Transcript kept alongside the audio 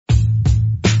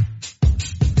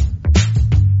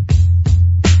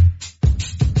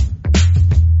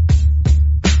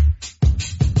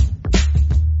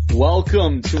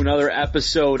Welcome to another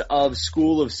episode of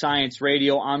School of Science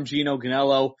Radio. I'm Gino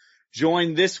Ganello,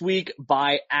 joined this week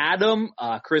by Adam.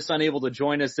 Chris unable to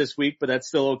join us this week, but that's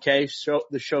still okay.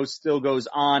 The show still goes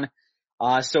on.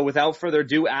 So without further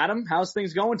ado, Adam, how's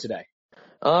things going today?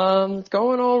 It's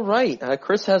going all right.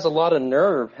 Chris has a lot of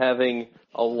nerve having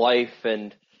a life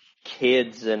and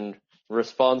kids and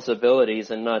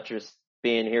responsibilities and not just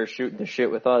being here shooting the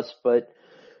shit with us, but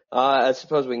I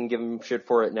suppose we can give him shit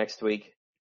for it next week.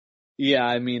 Yeah,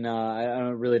 I mean, I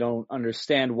really don't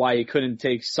understand why he couldn't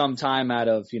take some time out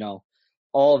of,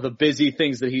 all the busy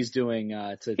things that he's doing.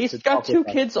 He's got two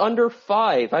kids under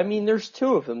 5. I mean, there's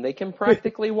 2 of them. They can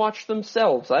practically watch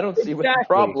themselves. I don't see what the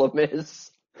problem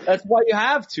is. That's why you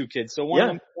have 2 kids, so one of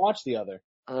them can watch the other.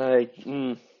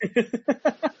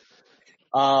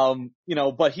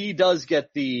 But he does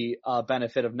get the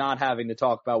benefit of not having to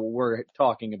talk about what we're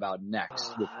talking about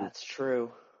next. That's true.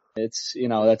 It's,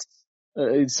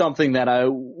 it's something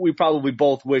that we probably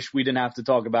both wish we didn't have to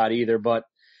talk about either, but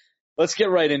let's get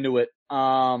right into it.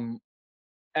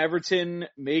 Everton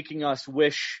making us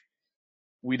wish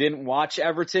we didn't watch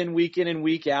Everton week in and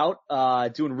week out,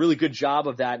 doing a really good job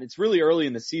of that. It's really early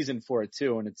in the season for it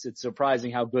too, and it's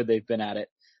surprising how good they've been at it.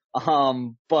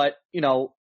 But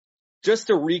just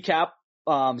to recap,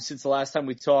 since the last time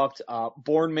we talked,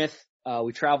 Bournemouth,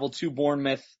 we traveled to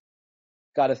Bournemouth,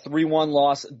 got a 3-1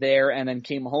 loss there, and then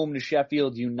came home to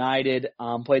Sheffield United,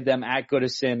 played them at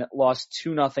Goodison, lost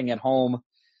 2-0 at home.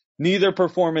 Neither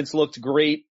performance looked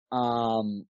great.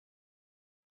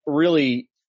 Really,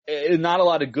 not a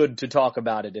lot of good to talk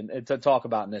about in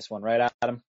this one, right,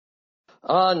 Adam?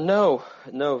 No,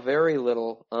 very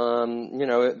little.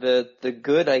 The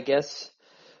good, I guess,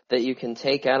 that you can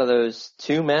take out of those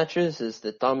 2 matches is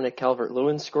that Dominic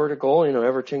Calvert-Lewin scored a goal.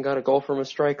 Everton got a goal from a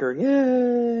striker.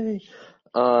 Yay!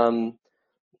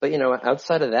 But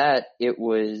outside of that, it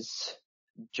was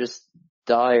just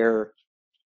dire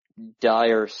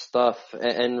stuff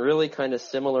and really kind of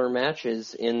similar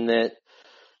matches in that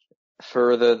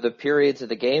for the periods of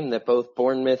the game that both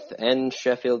Bournemouth and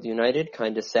Sheffield United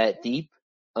kind of sat deep.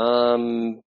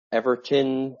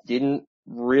 Everton didn't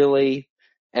really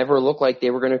ever look like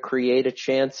they were going to create a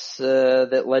chance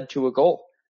that led to a goal.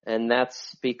 And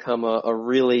that's become a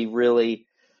really, really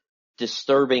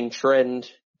disturbing trend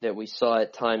that we saw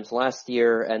at times last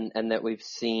year and that we've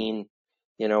seen,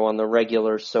 on the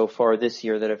regular so far this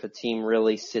year, that if a team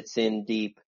really sits in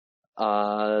deep,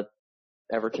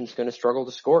 Everton's going to struggle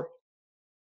to score.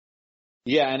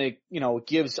 Yeah, and it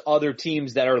gives other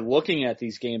teams that are looking at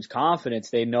these games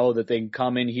confidence. They know that they can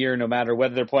come in here no matter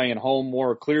whether they're playing at home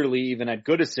or clearly even at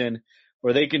Goodison,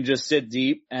 where they can just sit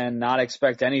deep and not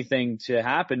expect anything to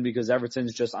happen because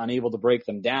Everton's just unable to break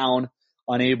them down,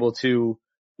 unable to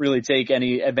really take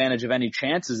any advantage of any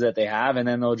chances that they have, and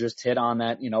then they'll just hit on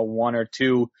that, 1 or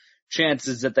 2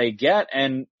 chances that they get.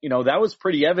 And, that was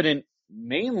pretty evident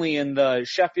mainly in the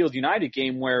Sheffield United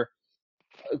game where,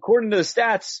 according to the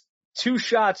stats, 2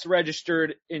 shots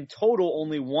registered in total,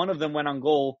 only 1 of them went on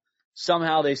goal.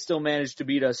 Somehow they still managed to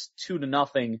beat us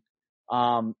 2-0.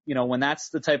 When that's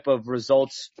the type of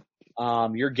results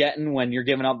you're getting when you're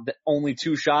giving up only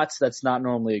 2 shots, that's not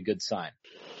normally a good sign.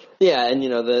 Yeah, and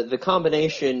the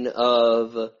combination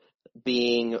of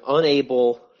being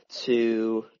unable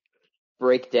to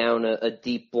break down a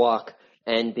deep block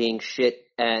and being shit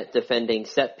at defending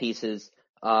set pieces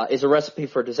is a recipe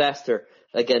for disaster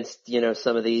against,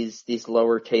 some of these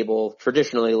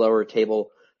traditionally lower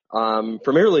table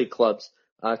Premier League clubs,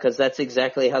 because that's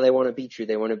exactly how they want to beat you.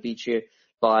 They want to beat you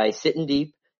by sitting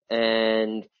deep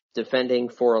and defending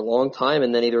for a long time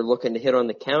and then either looking to hit on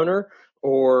the counter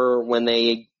or when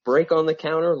they break on the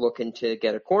counter, looking to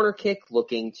get a corner kick,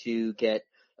 looking to get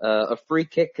a free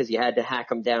kick because you had to hack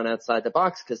them down outside the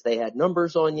box because they had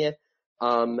numbers on you,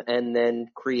 and then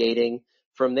creating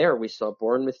from there. We saw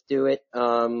Bournemouth do it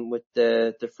with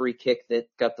the free kick that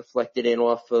got deflected in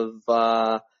off of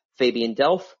Fabian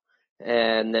Delph,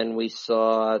 and then we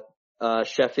saw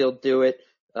Sheffield do it,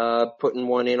 putting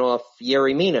one in off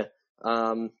Yerry Mina.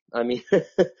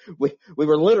 We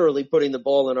were literally putting the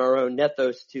ball in our own net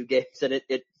those 2 games, and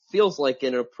it feels like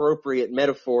an appropriate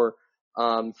metaphor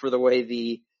for the way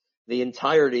the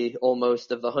entirety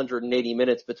almost of the 180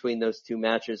 minutes between those 2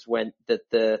 matches went, that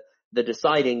the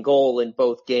deciding goal in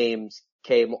both games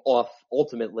came off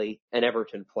ultimately an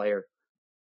Everton player.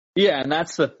 Yeah, and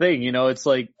that's the thing, it's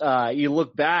like, you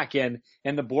look back and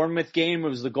the Bournemouth game, it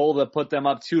was the goal that put them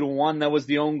up 2-1. That was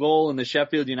the own goal. In the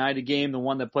Sheffield United game, the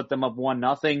one that put them up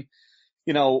 1-0.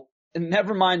 And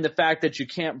never mind the fact that you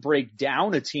can't break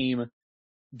down a team,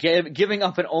 giving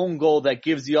up an own goal that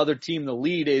gives the other team the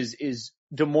lead is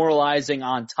demoralizing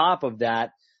on top of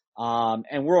that.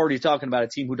 And we're already talking about a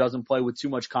team who doesn't play with too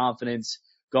much confidence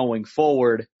going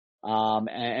forward.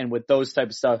 And with those type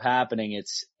of stuff happening,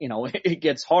 it's, it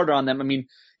gets harder on them. I mean,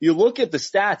 you look at the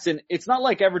stats and it's not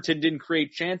like Everton didn't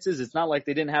create chances. It's not like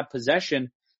they didn't have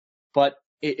possession, but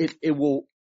it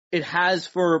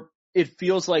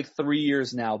feels like 3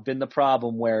 years now been the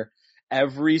problem where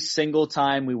every single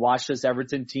time we watch this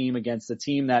Everton team against a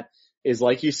team that is,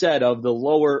 like you said, of the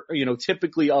lower,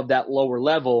 typically of that lower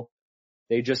level,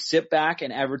 they just sit back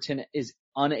and Everton is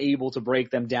unable to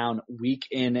break them down week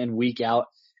in and week out.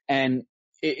 And,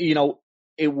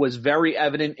 it was very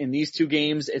evident in these two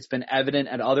games. It's been evident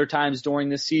at other times during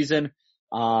this season.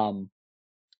 I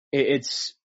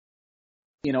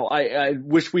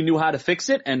wish we knew how to fix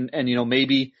it and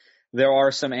maybe there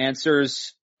are some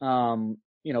answers, coming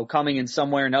in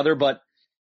some way or another. But,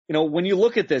 when you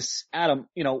look at this, Adam,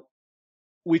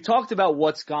 we talked about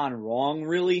what's gone wrong,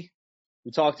 really.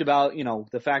 We talked about,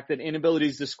 the fact that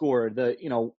inabilities to score,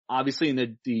 obviously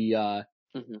in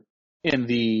in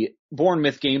the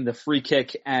Bournemouth game, the free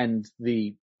kick and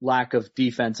the lack of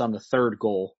defense on the third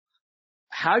goal.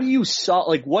 How do you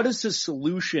what does the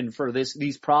solution for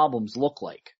these problems look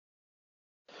like?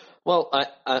 Well,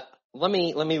 let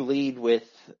me lead with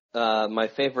my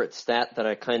favorite stat that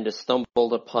I kind of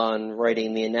stumbled upon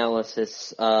writing the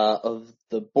analysis of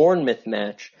the Bournemouth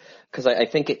match, because I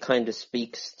think it kind of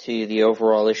speaks to the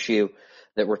overall issue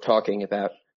that we're talking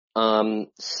about.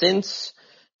 Since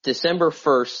December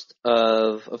 1st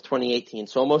of 2018,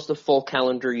 so almost a full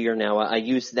calendar year now, I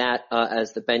use that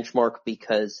as the benchmark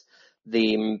because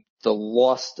the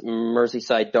lost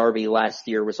Merseyside derby last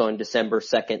year was on December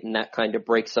 2nd, and that kind of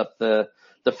breaks up the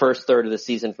first third of the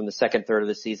season from the second third of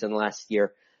the season last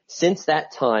year. Since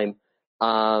that time,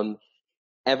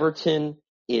 Everton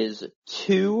is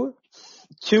two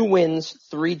wins,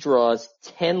 3 draws,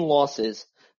 10 losses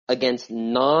against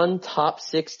non-top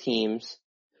 6 teams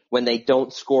when they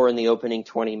don't score in the opening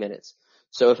 20 minutes.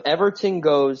 So if Everton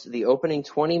goes the opening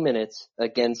 20 minutes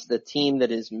against the team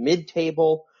that is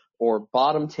mid-table or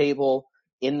bottom table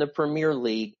in the Premier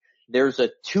League, there's a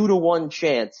 2-to-1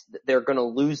 chance that they're going to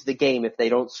lose the game if they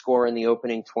don't score in the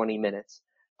opening 20 minutes.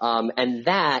 And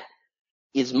that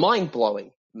is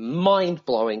mind-blowing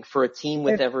for a team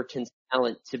with Everton's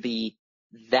talent to be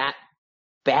that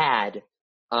bad,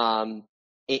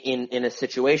 in a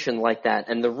situation like that.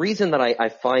 And the reason that I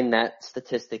find that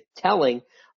statistic telling,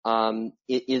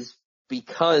 is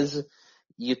because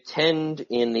you tend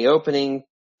in the opening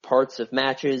parts of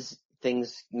matches,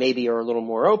 things maybe are a little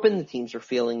more open. The teams are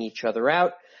feeling each other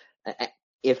out. But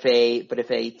if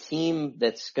a team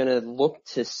that's going to look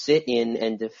to sit in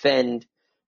and defend,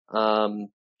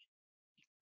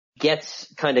 gets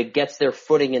their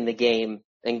footing in the game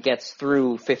and gets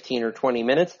through 15 or 20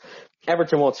 minutes,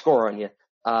 Everton won't score on you.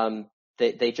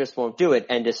 They just won't do it.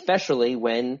 And especially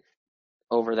when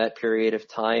over that period of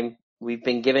time, we've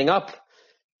been giving up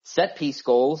set piece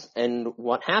goals. And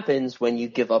what happens when you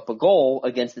give up a goal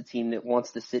against a team that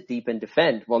wants to sit deep and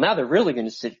defend? Well, now they're really going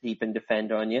to sit deep and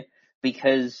defend on you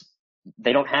because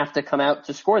they don't have to come out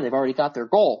to score. They've already got their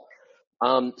goal.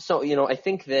 So, I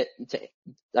think that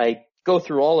I go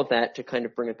through all of that to kind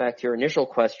of bring it back to your initial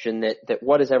question that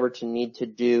what does Everton need to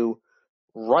do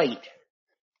right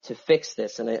to fix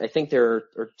this? And I think there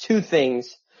are 2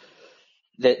 things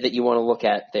that you want to look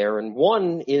at there. And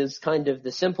one is kind of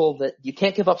the simple that you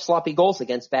can't give up sloppy goals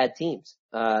against bad teams,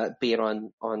 be it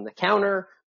on the counter,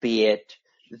 be it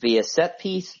via set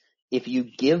piece. If you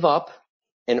give up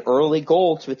an early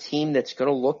goal to a team that's going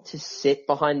to look to sit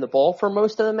behind the ball for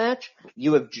most of the match,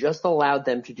 you have just allowed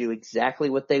them to do exactly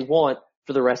what they want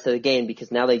for the rest of the game,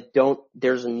 because now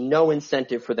there's no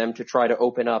incentive for them to try to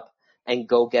open up and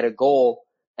go get a goal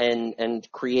and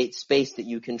create space that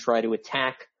you can try to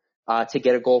attack to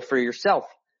get a goal for yourself.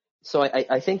 So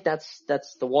I think that's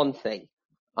the one thing.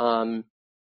 And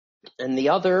the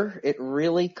other, it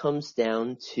really comes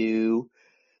down to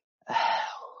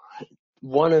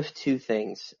one of 2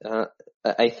 things.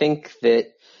 I think that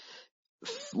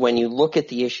when you look at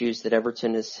the issues that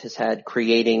Everton has had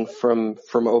creating from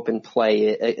open play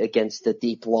against the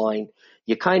deep line,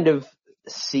 you kind of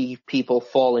see people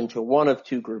fall into one of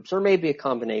 2 groups, or maybe a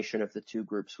combination of the 2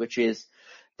 groups, which is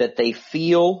that they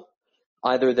feel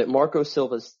either that Marco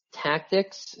Silva's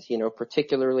tactics,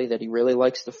 particularly that he really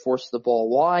likes to force the ball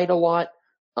wide a lot,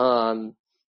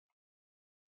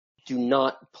 do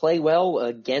not play well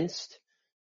against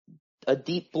a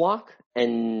deep block,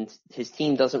 and his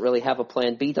team doesn't really have a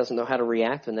plan B, doesn't know how to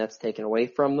react when that's taken away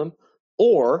from them.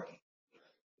 Or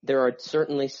there are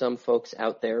certainly some folks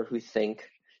out there who think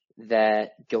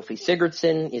that Gylfi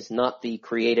Sigurdsson is not the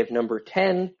creative number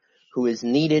 10 who is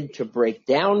needed to break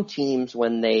down teams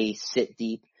when they sit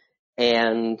deep,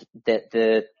 and that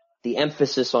the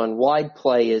emphasis on wide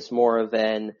play is more of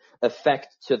an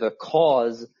effect to the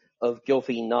cause of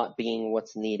Gylfi not being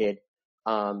what's needed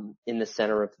in the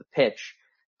center of the pitch.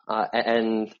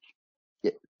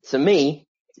 To me,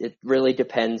 it really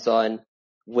depends on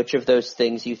which of those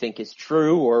things you think is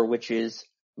true or which is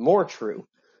more true.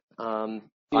 I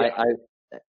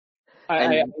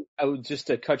would just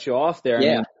to cut you off there.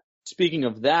 Yeah. I mean, speaking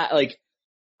of that, like,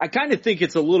 I kind of think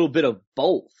it's a little bit of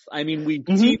both. I mean, we've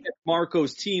seen that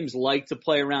Marco's teams like to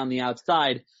play around the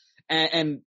outside,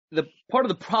 and the part of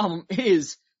the problem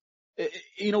is,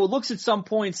 it looks at some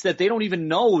points that they don't even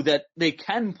know that they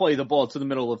can play the ball to the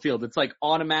middle of the field. It's like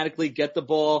automatically get the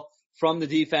ball from the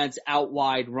defense out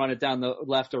wide, run it down the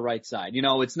left or right side.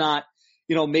 It's not,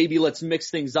 maybe let's mix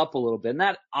things up a little bit. And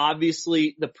that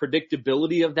obviously the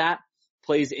predictability of that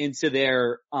plays into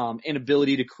their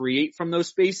inability to create from those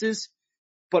spaces.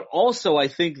 But also I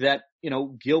think that,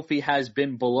 Gylfi has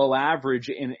been below average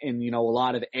in a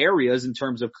lot of areas in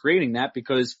terms of creating that,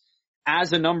 because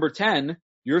as a number 10,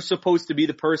 you're supposed to be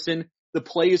the person, the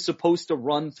play is supposed to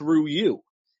run through you.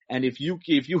 And if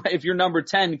your number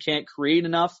 10 can't create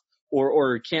enough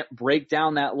or can't break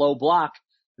down that low block,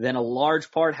 then a large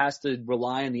part has to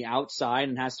rely on the outside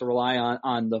and has to rely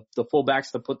on the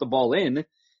fullbacks to put the ball in.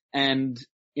 And,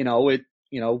 it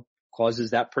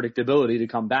causes that predictability to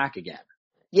come back again.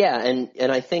 Yeah,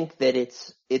 and I think that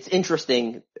it's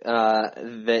interesting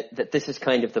that this is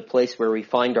kind of the place where we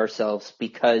find ourselves,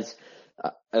 because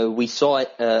we saw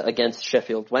it against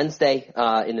Sheffield Wednesday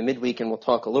in the midweek, and we'll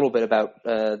talk a little bit about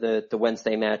the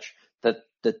Wednesday match,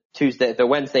 the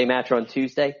Wednesday match on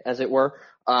Tuesday, as it were,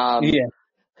 in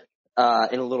a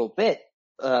little bit.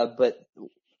 But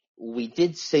we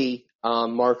did see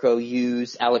Marco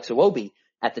use Alex Iwobi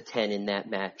at the 10 in that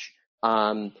match.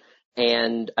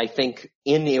 And I think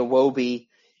in the Iwobi,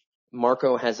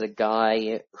 Marco has a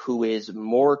guy who is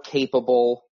more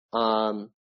capable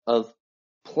of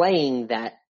playing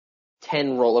that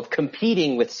 10 role, of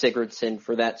competing with Sigurdsson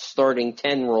for that starting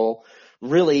 10 role,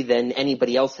 really, than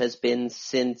anybody else has been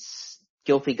since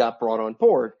Gylfi got brought on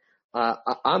board.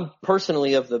 I'm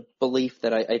personally of the belief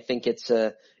that I think it's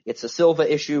a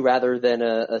Silva issue rather than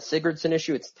a Sigurdsson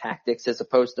issue. It's tactics as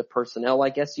opposed to personnel, I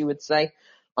guess you would say.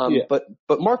 But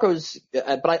Marco's,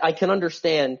 but I can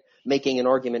understand making an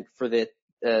argument for the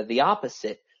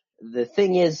opposite. The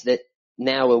thing is that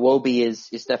now Iwobi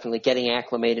is definitely getting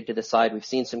acclimated to the side. We've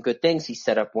seen some good things. He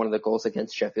set up one of the goals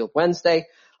against Sheffield Wednesday,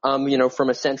 from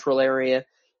a central area.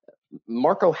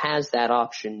 Marco has that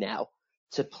option now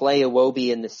to play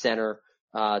Iwobi in the center,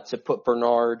 to put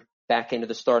Bernard back into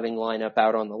the starting lineup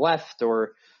out on the left,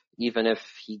 or even if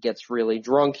he gets really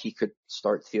drunk, he could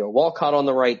start Theo Walcott on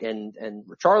the right and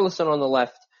Richarlison on the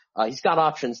left. He's got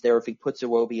options there if he puts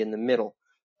Iwobi in the middle.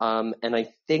 And I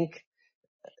think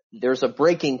there's a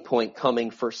breaking point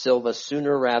coming for Silva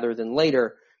sooner rather than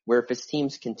later, where if his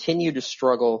teams continue to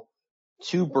struggle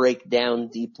to break down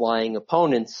deep lying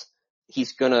opponents, he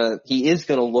is gonna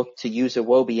look to use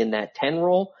Iwobi in that 10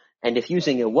 role. And if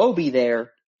using Iwobi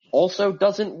there also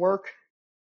doesn't work,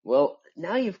 well,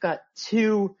 now you've got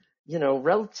two,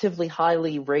 relatively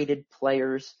highly rated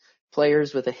players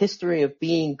with a history of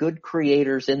being good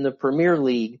creators in the Premier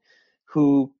League,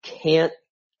 who can't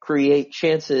create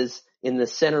chances in the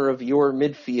center of your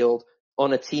midfield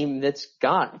on a team that's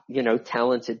got,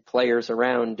 talented players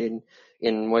around in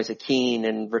Moise Kean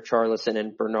and Richarlison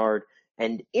and Bernard.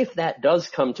 And if that does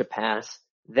come to pass,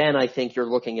 then I think you're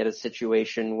looking at a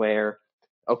situation where,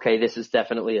 okay, this is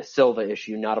definitely a Silva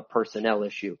issue, not a personnel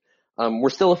issue.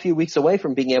 We're still a few weeks away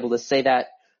from being able to say that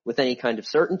with any kind of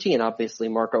certainty, and obviously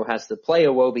Marco has to play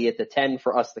Iwobi at the 10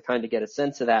 for us to kind of get a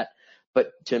sense of that.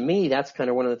 But to me, that's kind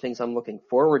of one of the things I'm looking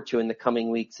forward to in the coming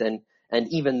weeks. And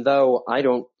even though I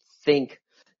don't think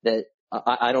that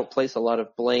I don't place a lot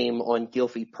of blame on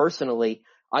Gylfi personally,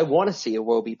 I want to see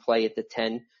Iwobi play at the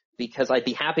 10, because I'd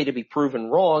be happy to be proven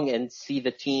wrong and see the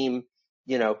team,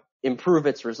 improve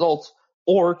its results,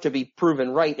 or to be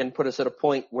proven right and put us at a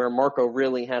point where Marco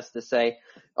really has to say,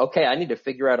 okay, I need to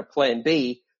figure out a plan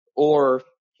B, or,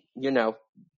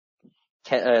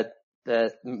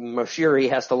 Moshiri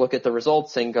has to look at the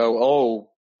results and go, oh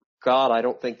God, I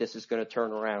don't think this is going to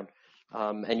turn around.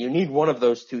 And you need one of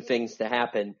those two things to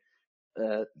happen.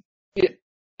 And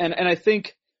I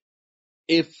think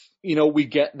if, we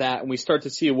get that and we start to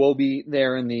see Iwobi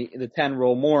there in the 10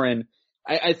 role more, and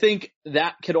I think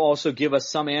that could also give us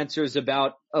some answers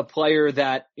about a player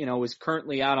that, is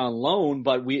currently out on loan,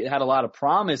 but we had a lot of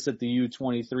promise at the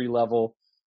U23 level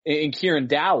in Kieran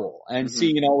Dowell, and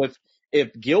see,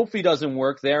 if Gylfi doesn't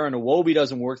work there and Iwobi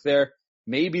doesn't work there,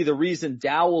 maybe the reason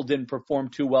Dowell didn't perform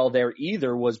too well there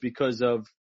either was because of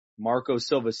Marco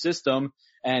Silva's system,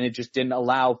 and it just didn't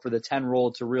allow for the 10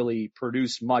 role to really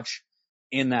produce much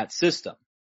in that system.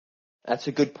 That's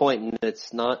a good point, and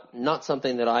it's not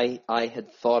something that I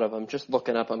had thought of. I'm just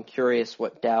looking up. I'm curious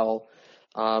what Dowell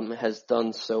has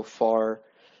done so far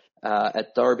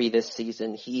at Derby this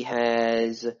season. He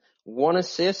has 1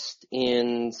 assist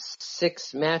in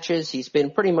 6 matches. He's been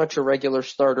pretty much a regular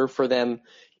starter for them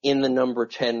in the number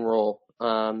 10 role,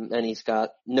 and he's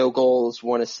got no goals,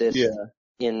 1 assist.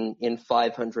 In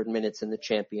 500 minutes in the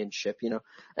championship,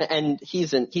 and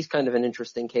he's kind of an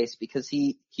interesting case because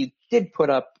he put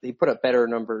up better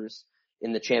numbers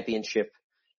in the championship,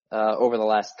 over the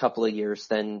last couple of years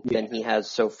than he has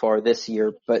so far this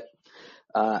year. But,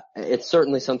 it's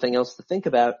certainly something else to think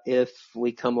about if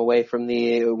we come away from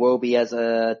the Iwobi as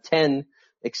a 10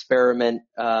 experiment,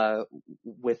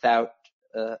 without,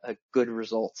 a good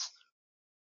results.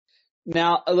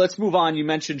 Now, let's move on. You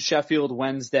mentioned Sheffield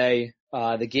Wednesday,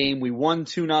 the game. We won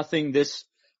 2-0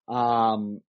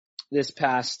 this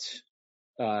past,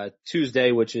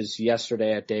 Tuesday, which is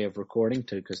yesterday at day of recording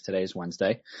because today is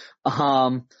Wednesday.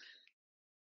 We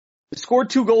scored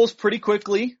 2 goals pretty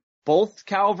quickly, both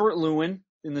Calvert-Lewin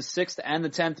in the 6th and the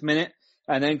 10th minute,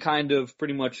 and then kind of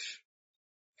pretty much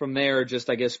from there, just,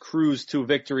 I guess, cruise to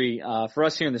victory. For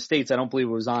us here in the States, I don't believe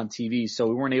it was on TV, so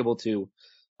we weren't able to,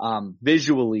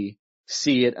 visually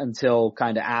see it until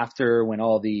kind of after when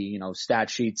all the, stat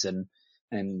sheets and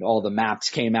all the maps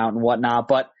came out and whatnot.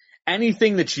 But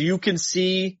anything that you can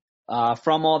see,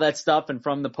 from all that stuff and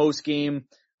from the post game,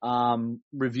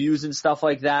 reviews and stuff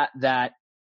like that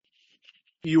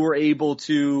you were able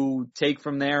to take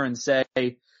from there and say,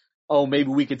 oh, maybe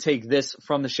we could take this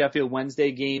from the Sheffield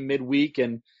Wednesday game midweek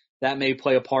and that may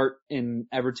play a part in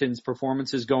Everton's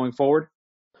performances going forward?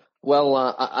 Well,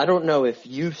 I don't know if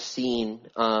you've seen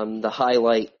the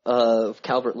highlight of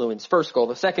Calvert-Lewin's first goal.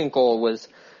 The second goal was,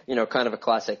 kind of a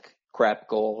classic crap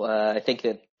goal. I think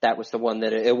that was the one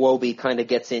that Iwobi kind of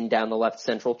gets in down the left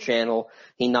central channel.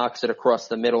 He knocks it across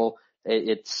the middle.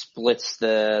 It splits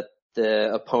the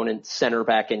opponent's center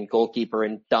back and goalkeeper,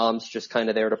 and Dom's just kind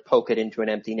of there to poke it into an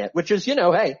empty net, which is,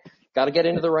 hey, got to get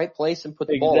into the right place and put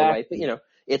the ball away. But,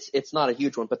 it's not a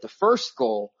huge one. But the first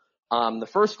goal,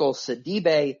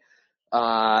 Sidibe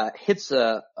hits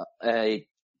a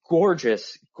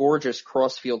gorgeous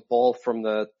crossfield ball from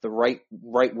the right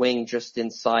wing just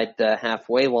inside the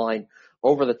halfway line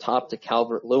over the top to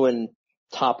Calvert-Lewin,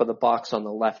 top of the box on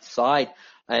the left side.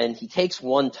 And he takes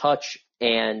one touch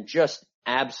and just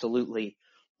absolutely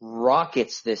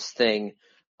rockets this thing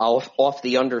off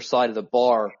the underside of the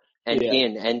bar and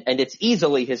in. And it's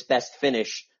easily his best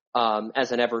finish,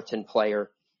 as an Everton player.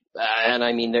 And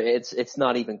I mean, it's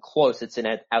not even close. It's an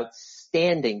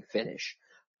outstanding finish.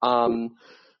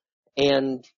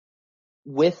 And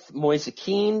with Moise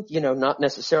Kean, not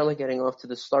necessarily getting off to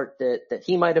the start that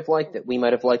he might have liked, that we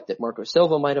might have liked, that Marco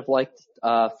Silva might have liked,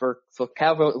 for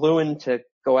Calvert-Lewin to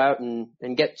go out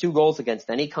and get 2 goals against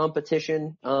any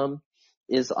competition,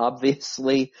 is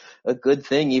obviously a good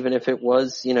thing, even if it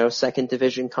was, second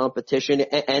division competition,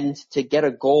 and to get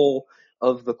a goal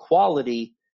of the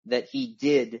quality that he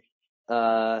did,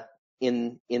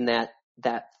 in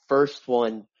that first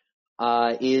one,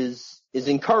 is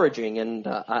encouraging. And,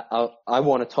 I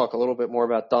want to talk a little bit more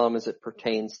about Dom as it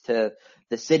pertains to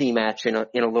the City match in a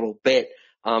little bit.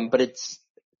 But it's,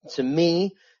 to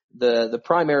me, the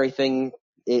primary thing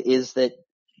is that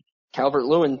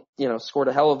Calvert-Lewin, scored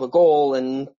a hell of a goal,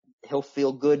 and he'll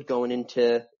feel good going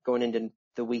into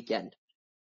the weekend.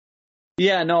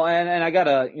 Yeah, no, and I got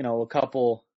a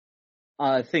couple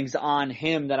things on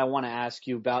him that I want to ask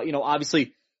you about.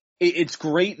 Obviously it's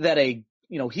great that he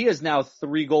has now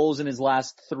 3 goals in his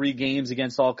last 3 games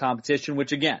against all competition,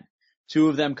 which again, 2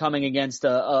 of them coming against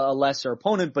a lesser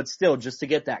opponent, but still just to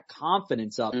get that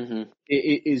confidence up,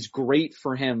 it is great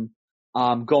for him,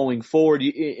 going forward.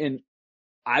 And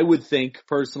I would think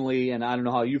personally, and I don't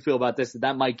know how you feel about this,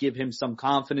 that might give him some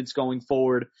confidence going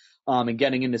forward, and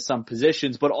getting into some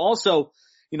positions, but also,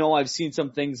 I've seen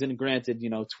some things, and granted,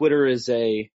 Twitter is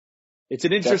it's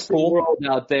an interesting world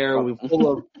out there. We're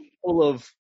full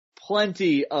of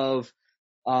plenty of,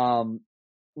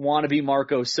 wannabe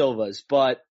Marco Silvas,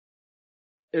 but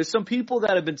there's some people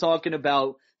that have been talking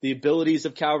about the abilities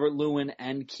of Calvert-Lewin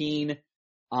and Kean,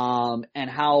 and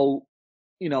how,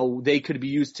 they could be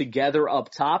used together up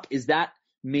top. Is that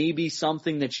maybe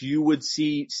something that you would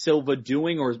see Silva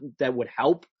doing, or that would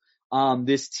help,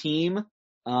 this team,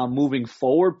 moving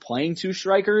forward, playing 2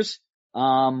 strikers,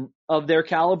 of their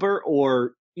caliber?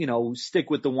 Or stick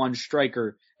with the one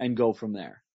striker and go from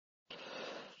there?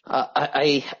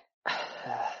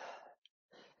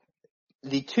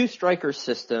 The two striker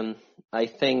system, I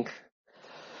think,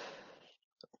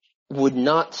 would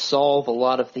not solve a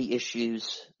lot of the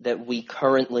issues that we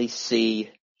currently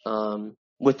see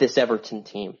with this Everton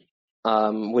team,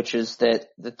 which is that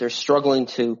they're struggling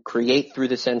to create through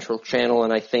the central channel.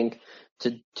 And I think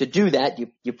to do that,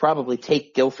 you probably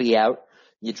take Gylfi out,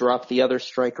 you drop the other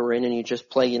striker in, and you just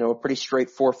play, a pretty straight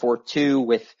 4-4-2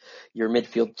 with your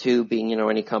midfield two being,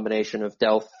 any combination of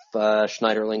Delph,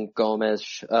 Schneiderlin,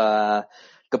 Gomez,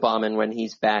 Gabaman when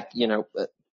he's back,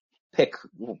 pick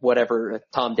whatever,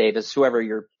 Tom Davis, whoever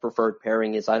your preferred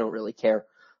pairing is. I don't really care.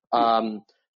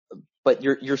 But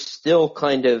you're still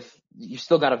you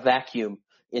still got a vacuum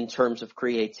in terms of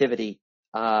creativity,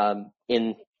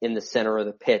 in the center of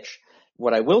the pitch.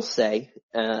 What I will say,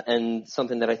 and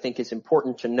something that I think is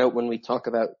important to note when we talk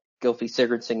about Gylfi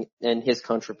Sigurdsson and his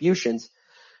contributions,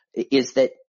 is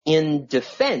that in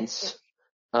defense,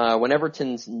 when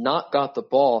Everton's not got the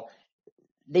ball,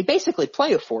 they basically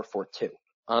play a 4-4-2.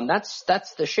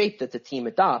 That's the shape that the team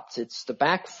adopts. It's the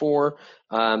back four,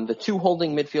 the two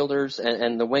holding midfielders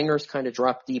and the wingers kind of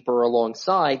drop deeper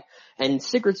alongside, and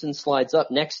Sigurdsson slides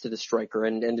up next to the striker,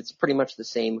 and it's pretty much the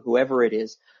same whoever it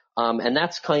is. And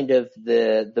that's kind of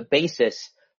the basis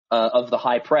of the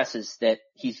high press, is that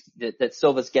that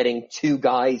Silva's getting two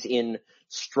guys in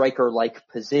striker-like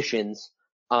positions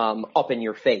up in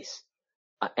your face.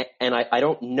 And I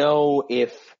don't know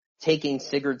if taking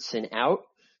Sigurdsson out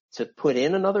to put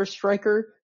in another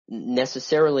striker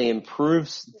necessarily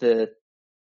improves the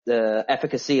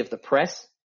efficacy of the press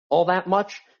all that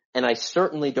much, and I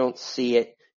certainly don't see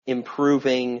it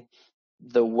improving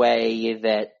the way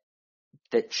that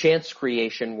chance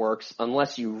creation works,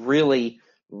 unless you really,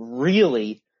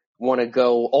 really want to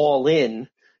go all in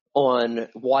on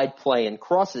wide play and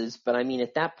crosses. But I mean,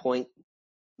 at that point,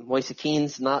 Moise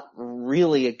Kean's not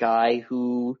really a guy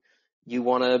who you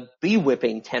want to be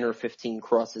whipping 10 or 15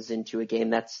 crosses into a game.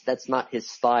 That's not his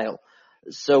style.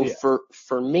 So yeah.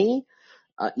 For me,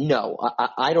 no,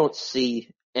 I don't see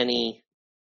any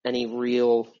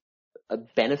real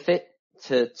benefit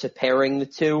to pairing the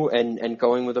two and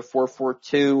going with a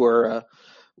 4-4-2 or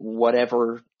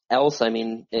whatever else. I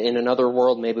mean, in another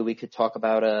world, maybe we could talk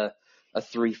about a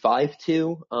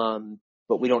 3-5-2.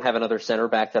 But we don't have another center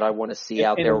back that I want to see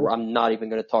out there. I'm not even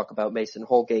going to talk about Mason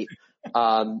Holgate.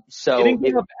 So didn't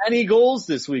give up any goals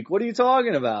this week. What are you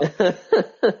talking about?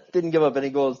 Didn't give up any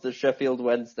goals to Sheffield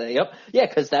Wednesday. Yep. Yeah,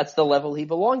 because that's the level he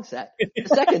belongs at. The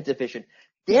second division.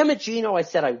 Damn it, Gino. I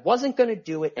said I wasn't going to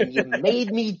do it, and you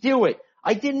made me do it.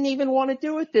 I didn't even want to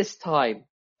do it this time.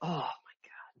 Oh, my God.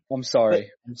 I'm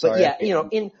sorry. But yeah,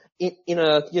 in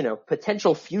a,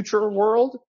 potential future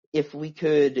world, if we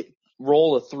could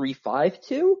roll a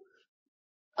 3-5-2,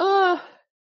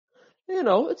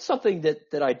 it's something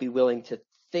that I'd be willing to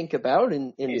think about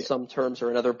in some terms or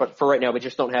another. But for right now, we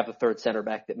just don't have a third center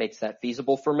back that makes that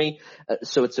feasible for me.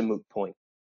 So it's a moot point.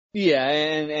 Yeah.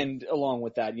 And along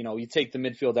with that, you take the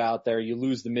midfield out there, you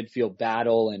lose the midfield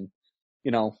battle, and,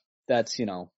 that's,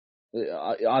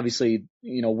 obviously,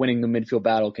 winning the midfield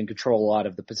battle can control a lot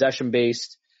of the possession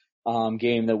based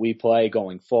game that we play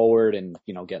going forward, and,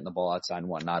 getting the ball outside and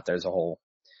whatnot. There's a whole,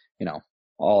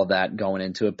 all of that going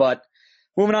into it. But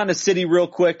moving on to City real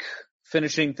quick,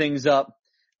 finishing things up.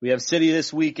 We have City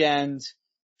this weekend.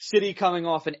 City coming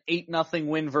off an 8-0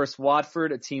 win versus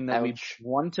Watford, a team that we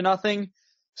won 1-0.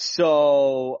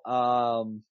 So,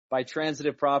 by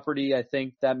transitive property, I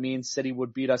think that means City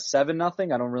would beat us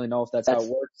 7-0. I don't really know if that's how it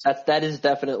works. That is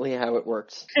definitely how it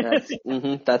works.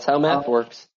 That's how math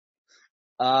works.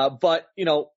 But,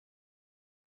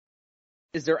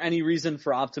 is there any reason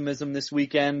for optimism this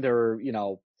weekend, or,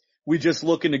 we just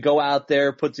looking to go out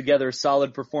there, put together a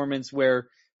solid performance where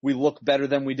we look better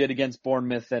than we did against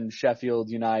Bournemouth and Sheffield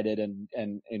United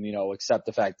and accept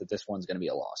the fact that this one's going to be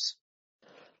a loss?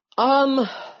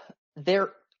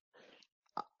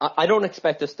 I don't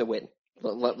expect us to win.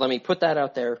 Let me put that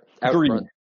out there out front.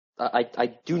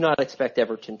 I do not expect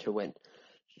Everton to win.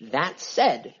 That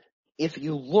said, if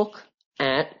you look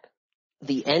at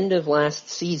the end of last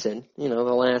season, the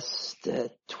last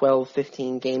 12,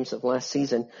 15 games of last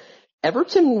season,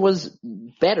 Everton was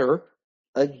better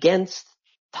against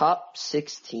top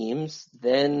 6 teams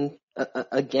than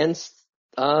against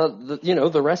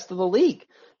the rest of the league.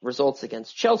 Results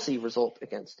against Chelsea, result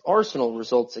against Arsenal,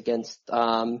 results against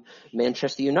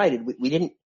Manchester United. We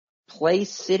didn't play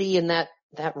City in that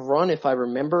run, if I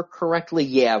remember correctly.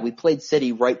 Yeah, we played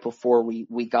City right before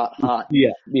we got hot.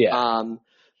 Yeah.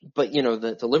 But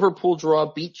the Liverpool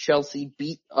draw, beat Chelsea,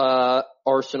 beat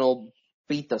Arsenal,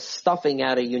 beat the stuffing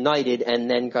out of United and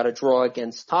then got a draw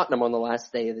against Tottenham on the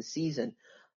last day of the season.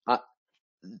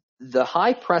 The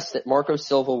high press that Marco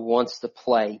Silva wants to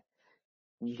play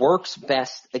works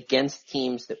best against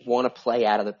teams that want to play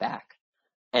out of the back.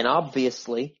 And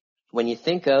obviously, when you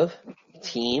think of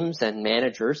teams and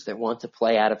managers that want to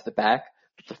play out of the back,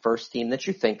 the first team that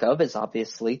you think of is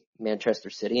obviously Manchester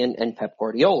City and Pep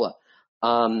Guardiola.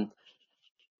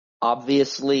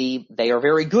 Obviously, they are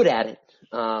very good at it.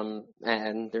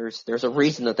 And there's a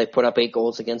reason that they put up 8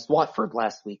 goals against Watford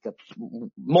last week.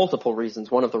 Multiple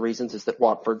reasons. One of the reasons is that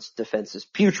Watford's defense is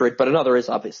putrid, but another is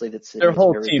obviously that City is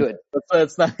very good.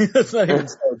 That's not even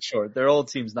so short. Their whole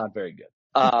team's not very good.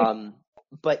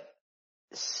 But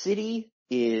City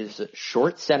is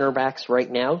short center backs right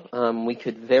now. We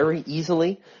could very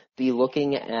easily be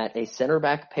looking at a center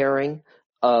back pairing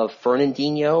of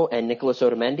Fernandinho and Nicolas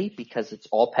Otamendi because it's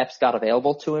all Pep's got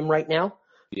available to him right now.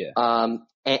 Yeah.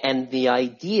 And the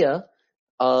idea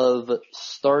of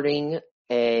starting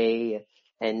an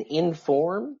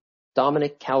in-form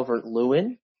Dominic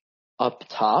Calvert-Lewin up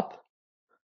top,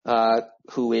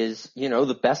 who is,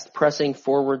 the best pressing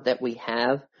forward that we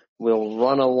have, will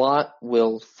run a lot,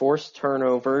 will force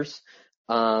turnovers,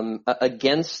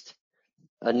 against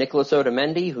Nicolas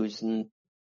Otamendi, who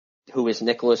is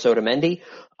Nicolas Otamendi,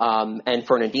 and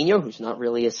Fernandinho, who's not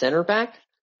really a center back.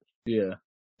 Yeah.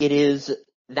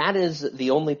 That is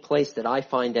the only place that I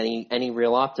find any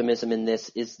real optimism in this,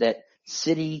 is that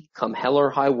City, come hell or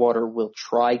high water, will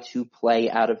try to play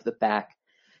out of the back.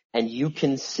 And you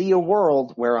can see a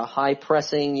world where a high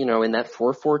pressing, in that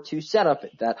 4-4-2 setup,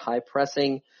 that high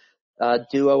pressing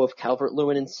duo of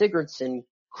Calvert-Lewin and Sigurdsson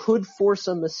could force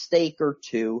a mistake or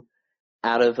two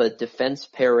out of a defense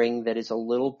pairing that is a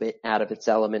little bit out of its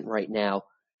element right now.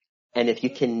 And if you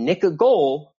can nick a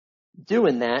goal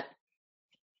doing that,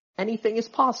 anything is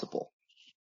possible.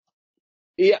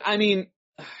 Yeah, I mean,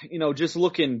 just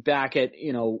looking back at,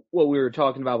 what we were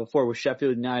talking about before with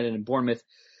Sheffield United and Bournemouth,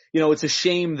 it's a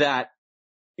shame that,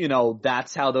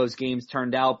 that's how those games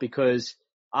turned out, because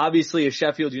obviously a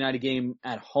Sheffield United game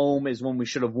at home is one we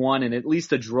should have won, and at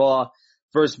least a draw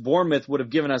versus Bournemouth would have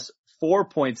given us 4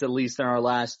 points at least in our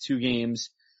last 2 games,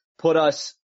 put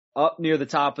us up near the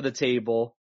top of the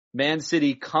table. Man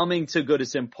City coming to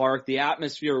Goodison Park. The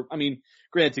atmosphere,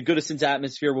 granted, Goodison's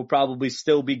atmosphere will probably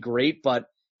still be great, but,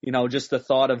 just the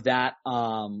thought of that,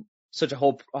 such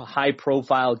a high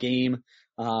profile game,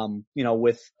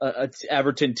 with a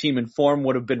Everton team in form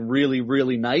would have been really,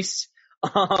 really nice.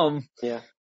 Yeah.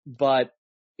 But,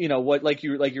 like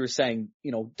you were saying,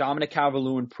 Dominic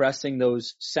Calvert-Lewin pressing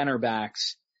those center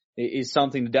backs is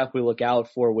something to definitely look out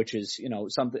for, which is,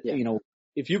 something,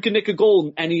 if you can nick a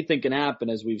goal, anything can happen,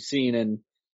 as we've seen in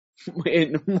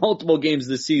multiple games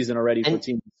this season already for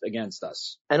teams against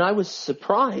us. And I was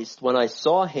surprised when I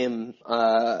saw him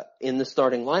in the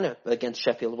starting lineup against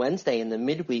Sheffield Wednesday in the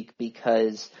midweek,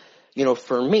 because,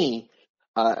 for me,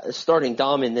 starting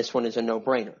Dom in this one is a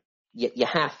no-brainer. You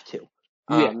have to.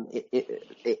 Yeah.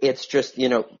 It's just,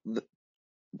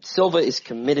 Silva is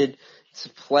committed to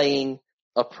playing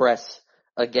a press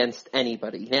against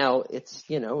anybody. Now, it's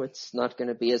not going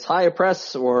to be as high a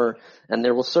press, and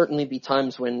there will certainly be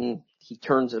times when he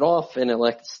turns it off and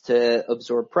elects to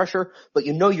absorb pressure, but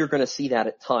you're going to see that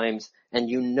at times, and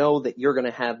that you're going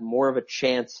to have more of a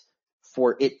chance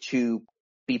for it to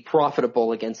be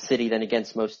profitable against City than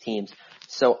against most teams.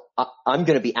 So I'm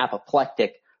going to be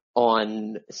apoplectic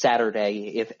on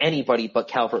Saturday if anybody but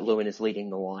Calvert-Lewin is leading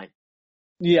the line.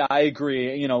 Yeah, I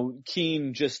agree.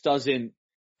 Keane just doesn't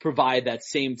provide that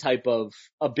same type of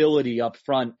ability up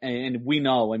front, and we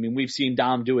know. We've seen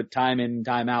Dom do it time in,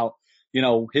 time out.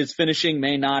 His finishing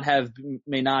may not have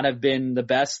been the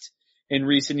best in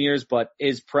recent years, but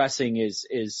his pressing is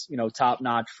top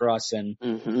notch for us, and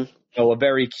a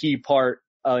very key part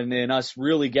in us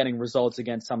really getting results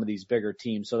against some of these bigger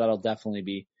teams. So that'll definitely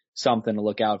be something to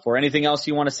look out for. Anything else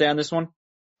you want to say on this one?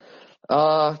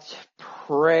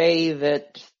 Pray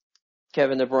that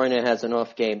Kevin De Bruyne has an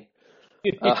off game.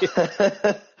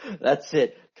 That's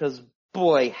it. Because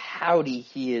boy, howdy,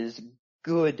 he is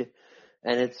good.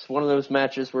 And it's one of those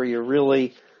matches where you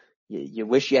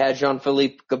wish you had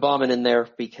Jean-Philippe Gbamin in there,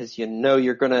 because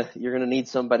you're gonna need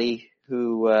somebody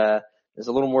who is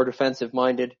a little more defensive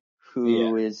minded,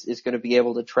 who is gonna be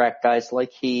able to track guys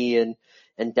like he and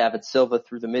David Silva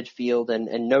through the midfield,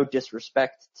 and no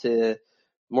disrespect to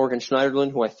Morgan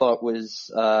Schneiderlin, who I thought was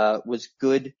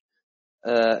good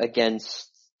against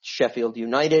Sheffield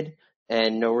United,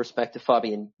 and no disrespect to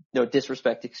Fabian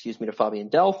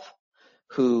Delph,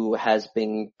 who has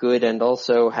been good and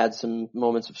also had some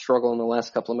moments of struggle in the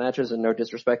last couple of matches, and no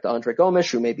disrespect to Andre Gomes,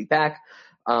 who may be back.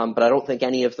 But I don't think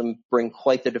any of them bring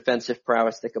quite the defensive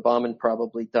prowess that Gbamin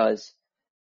probably does.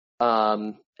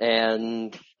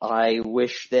 And I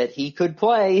wish that he could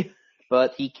play,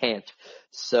 but he can't.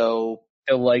 So.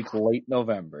 Till like late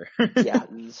November. Yeah.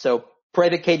 So pray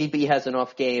that KDB has an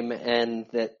off game and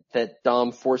that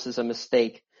Dom forces a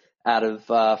mistake out of,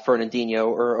 Fernandinho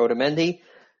or Otamendi.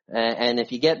 And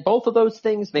if you get both of those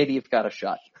things, maybe you've got a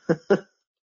shot.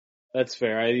 That's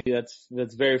fair.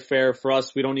 That's very fair for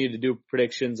us. We don't need to do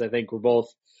predictions. I think we're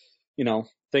both,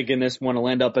 thinking this one will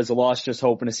end up as a loss, just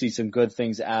hoping to see some good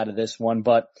things out of this one.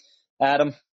 But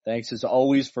Adam, thanks as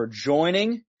always for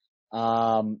joining.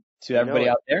 To everybody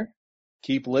out there,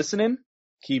 keep listening,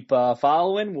 keep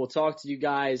following. We'll talk to you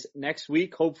guys next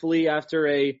week, hopefully after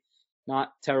a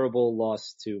not terrible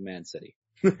loss to Man City.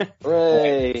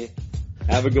 Hooray.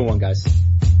 Have a good one, guys.